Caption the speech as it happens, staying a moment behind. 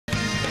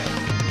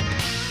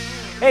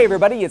Hey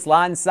everybody, it's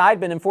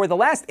Lon.TV, and for the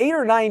last 8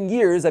 or 9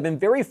 years I've been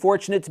very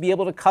fortunate to be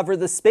able to cover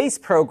the space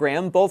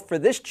program, both for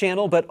this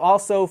channel but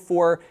also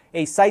for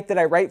a site that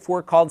I write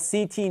for called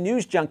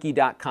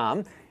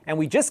ctnewsjunkie.com. And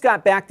we just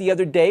got back the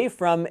other day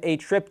from a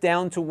trip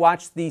down to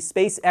watch the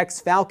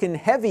SpaceX Falcon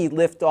Heavy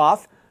lift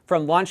off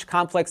from Launch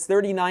Complex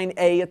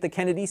 39A at the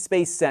Kennedy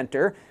Space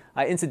Center.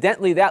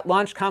 Incidentally, that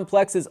launch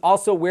complex is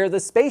also where the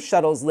space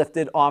shuttles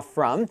lifted off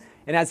from.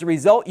 And as a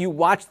result, you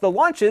watch the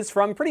launches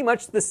from pretty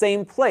much the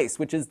same place,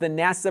 which is the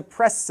NASA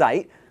press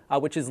site,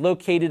 which is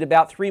located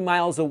about 3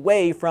 miles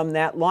away from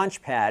that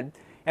launch pad.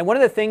 And one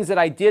of the things that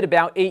I did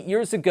about 8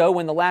 years ago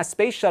when the last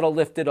space shuttle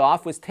lifted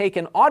off was take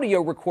an audio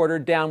recorder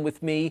down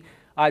with me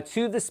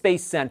to the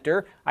Space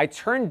Center. I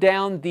turned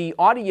down the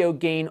audio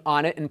gain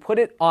on it and put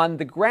it on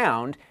the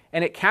ground,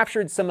 and it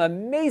captured some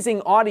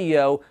amazing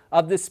audio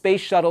of the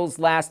space shuttle's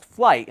last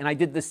flight. And I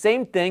did the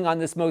same thing on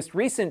this most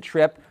recent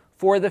trip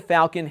for the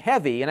Falcon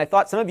Heavy. And I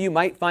thought some of you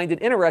might find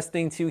it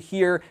interesting to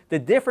hear the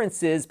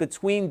differences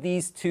between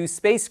these two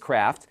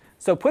spacecraft.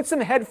 So put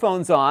some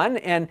headphones on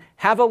and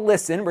have a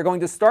listen. We're going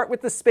to start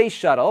with the space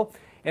shuttle.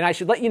 And I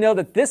should let you know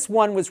that this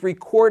one was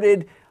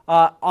recorded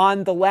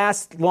on the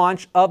last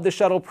launch of the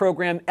shuttle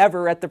program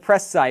ever at the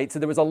press site. So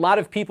there was a lot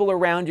of people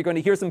around. You're going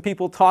to hear some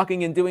people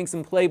talking and doing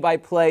some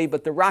play-by-play,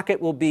 but the rocket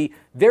will be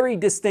very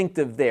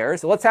distinctive there.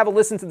 So let's have a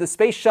listen to the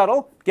space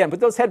shuttle. Again, put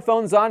those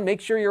headphones on,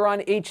 make sure you're on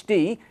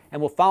HD,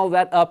 and we'll follow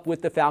that up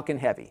with the Falcon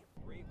Heavy.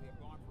 We have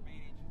gone from main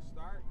engine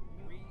start.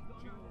 3,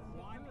 2,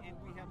 1, and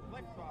we have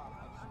liftoff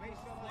of Space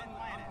Shuttle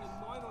Atlantis.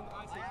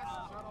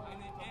 Last shuttle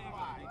eine to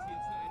Ära fly. geht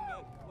hier zu Ende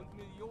und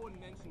Millionen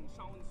Menschen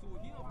schauen zu,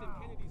 hier auf dem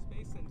Kennedy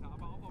Space Center,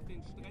 aber auch auf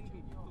den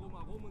Stränden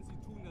drumherum, und sie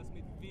tun das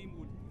mit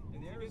Wehmut.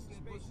 Denn sie wissen,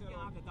 es wird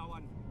Jahre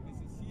dauern, bis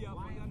es hier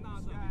von der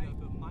NASA wieder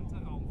bemannte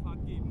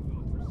Raumfahrt geben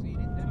wird.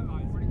 Proceeded then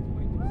by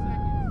 22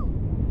 seconds.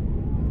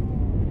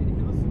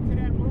 And listen to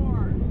that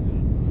roar.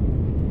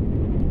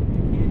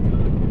 You can't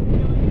tell if you're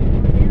feeling it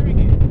or hearing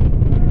it.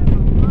 It's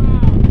a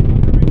loud,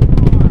 thundering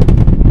roar.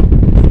 This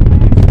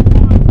last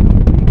launch will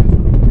make us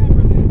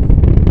remember this. What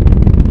a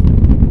flight.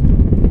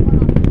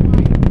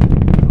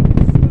 You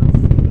can still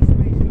see the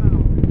space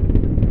shuttle as it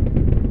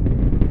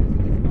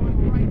is going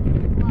right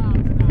through the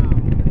clouds now.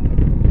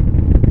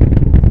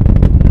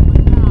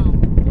 But now,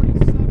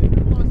 47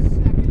 plus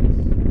seconds.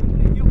 I'm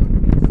going to get with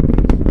the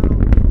space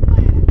shuttle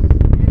Atlantis,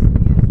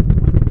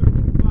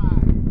 STS-135,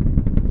 is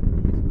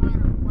on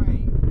her way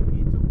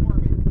into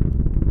orbit.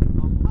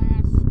 The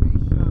last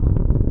space shuttle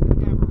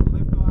to ever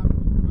lift off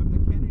from the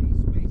Kennedy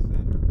Space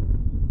Center,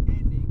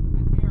 ending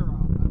an era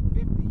of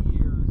 50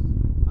 years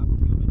of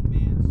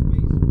human-manned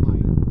space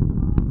flight.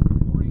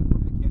 Reporting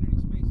from the Kennedy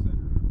Space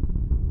Center,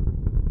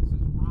 this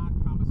is Ron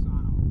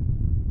Palmisano.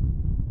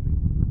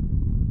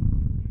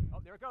 Oh,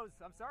 there it goes.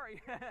 I'm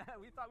sorry.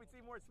 We thought we'd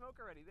see more smoke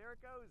already. There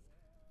it goes.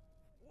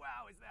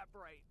 Wow, is that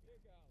bright?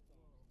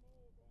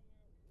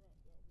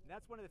 And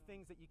that's one of the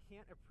things that you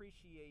can't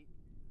appreciate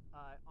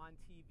on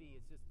TV,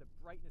 is just the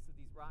brightness of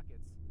these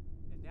rockets.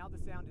 And now the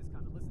sound is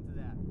coming. Listen to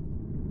that.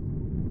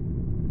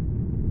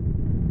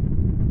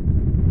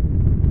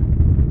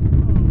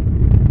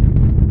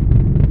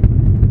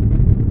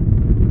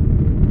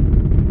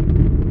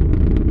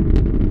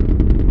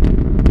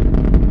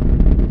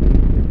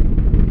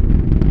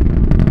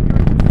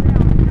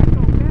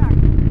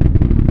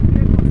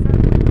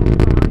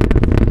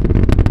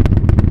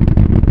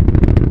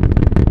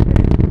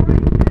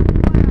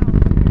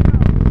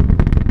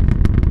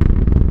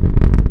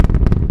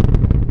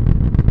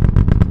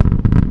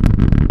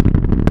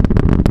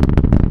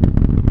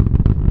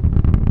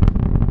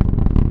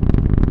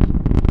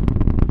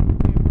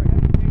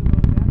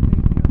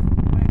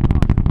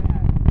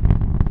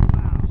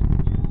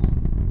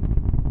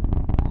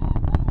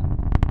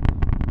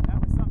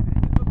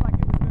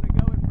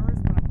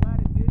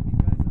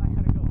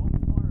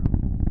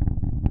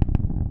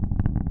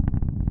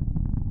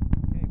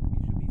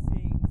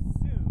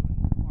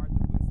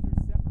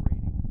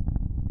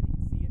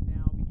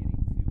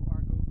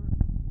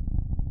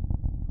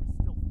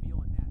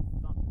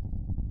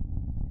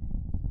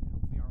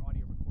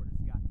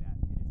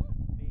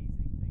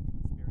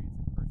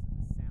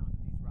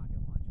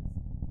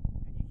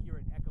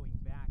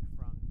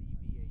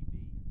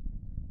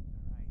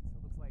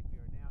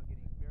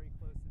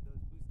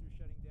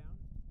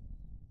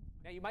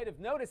 Now you might have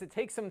noticed it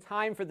takes some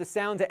time for the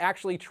sound to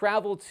actually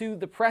travel to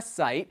the press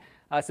site.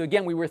 So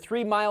again, we were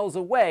 3 miles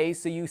away,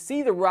 so you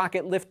see the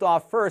rocket lift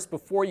off first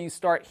before you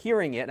start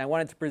hearing it. And I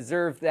wanted to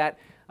preserve that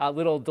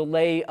little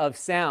delay of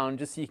sound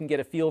just so you can get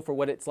a feel for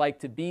what it's like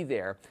to be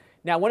there.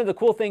 Now, one of the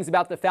cool things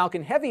about the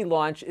Falcon Heavy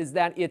launch is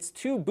that its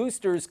 2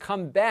 boosters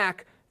come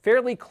back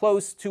fairly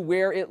close to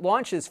where it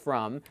launches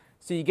from.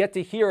 So you get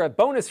to hear a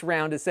bonus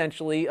round,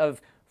 essentially,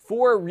 of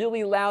 4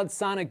 really loud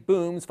sonic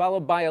booms,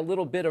 followed by a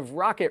little bit of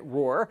rocket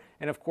roar.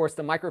 And of course,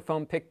 the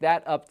microphone picked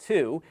that up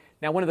too.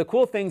 Now, one of the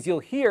cool things you'll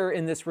hear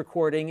in this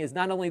recording is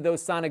not only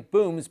those sonic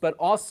booms, but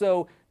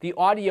also the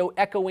audio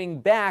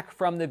echoing back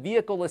from the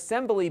vehicle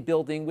assembly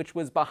building, which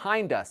was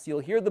behind us. You'll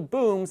hear the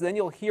booms, then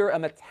you'll hear a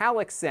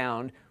metallic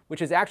sound,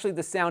 which is actually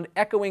the sound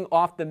echoing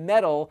off the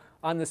metal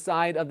on the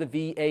side of the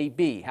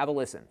VAB. Have a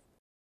listen.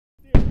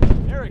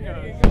 There it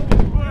goes.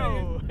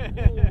 Whoa.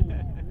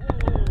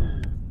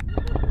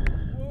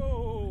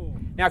 Whoa.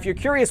 Now, if you're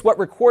curious what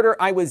recorder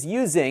I was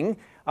using,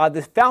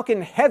 the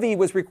Falcon Heavy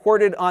was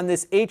recorded on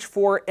this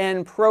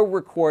H4n Pro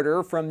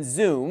recorder from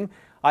Zoom.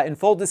 In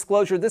full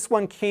disclosure, this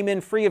one came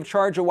in free of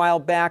charge a while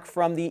back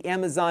from the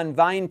Amazon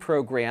Vine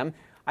program.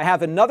 I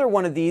have another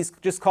one of these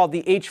just called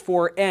the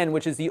H4n,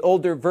 which is the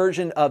older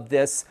version of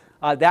this.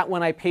 That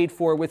one I paid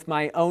for with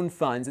my own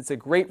funds. It's a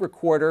great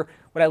recorder.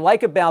 What I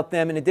like about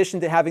them, in addition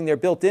to having their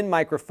built-in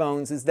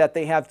microphones, is that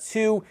they have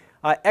two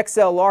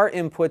XLR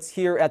inputs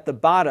here at the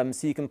bottom,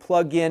 so you can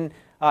plug in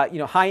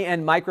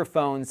high-end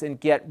microphones and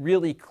get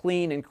really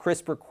clean and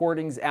crisp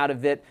recordings out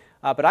of it.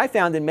 But I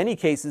found in many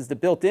cases the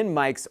built-in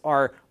mics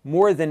are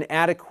more than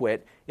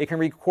adequate. It can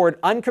record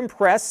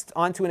uncompressed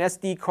onto an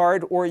SD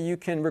card, or you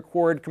can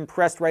record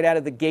compressed right out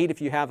of the gate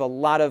if you have a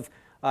lot of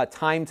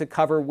time to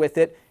cover with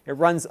it. It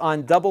runs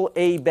on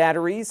AA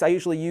batteries. I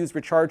usually use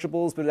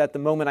rechargeables, but at the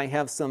moment I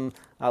have some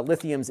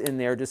lithiums in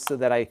there just so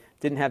that I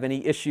didn't have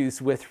any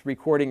issues with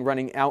recording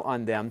running out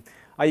on them.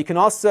 You can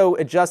also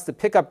adjust the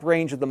pickup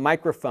range of the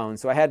microphone.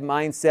 So I had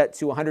mine set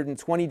to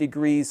 120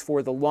 degrees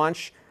for the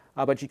launch,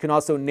 but you can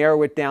also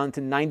narrow it down to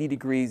 90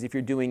 degrees if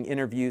you're doing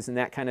interviews and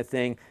that kind of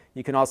thing.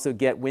 You can also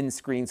get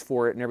windscreens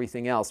for it and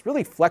everything else.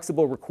 Really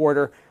flexible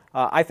recorder.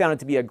 I found it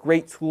to be a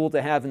great tool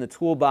to have in the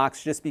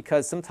toolbox just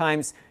because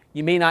sometimes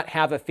you may not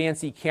have a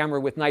fancy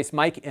camera with nice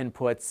mic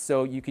inputs,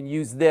 so you can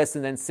use this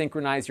and then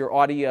synchronize your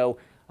audio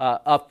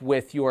up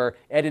with your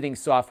editing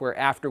software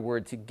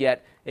afterward to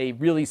get a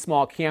really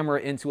small camera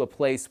into a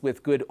place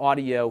with good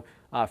audio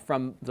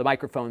from the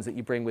microphones that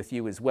you bring with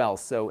you as well.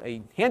 So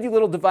a handy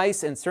little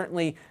device, and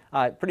certainly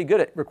pretty good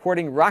at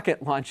recording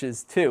rocket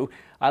launches too.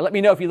 Let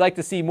me know if you'd like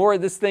to see more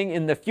of this thing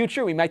in the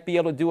future. We might be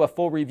able to do a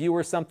full review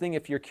or something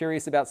if you're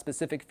curious about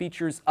specific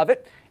features of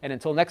it. And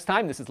until next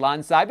time, this is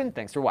Lon.TV.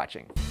 Thanks for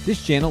watching.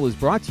 This channel is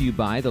brought to you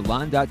by the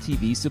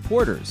Lon.TV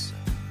supporters,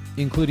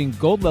 including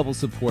gold level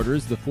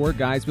supporters, the 4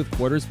 Guys with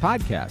Quarters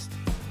podcast,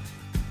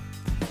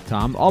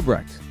 Tom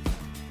Albrecht,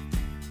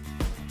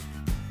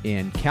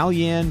 and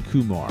Kalyan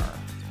Kumar.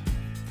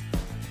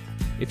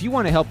 If you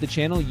want to help the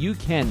channel, you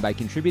can by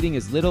contributing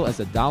as little as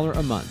 $1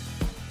 a month.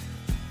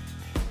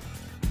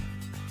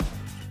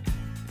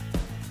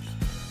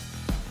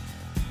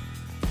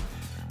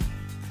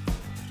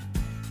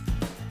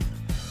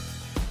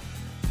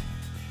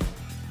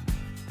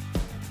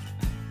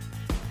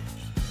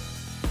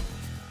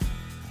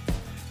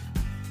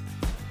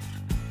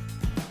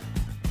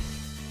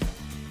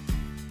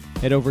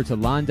 Head over to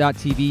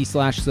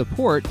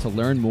lon.tv/support to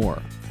learn more.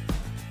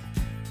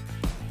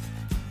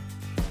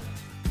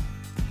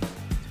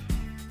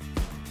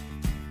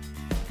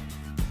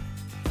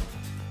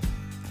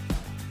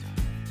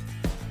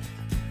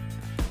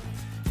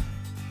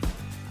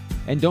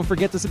 And don't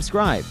forget to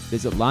subscribe.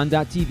 Visit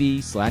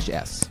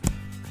lon.tv/s.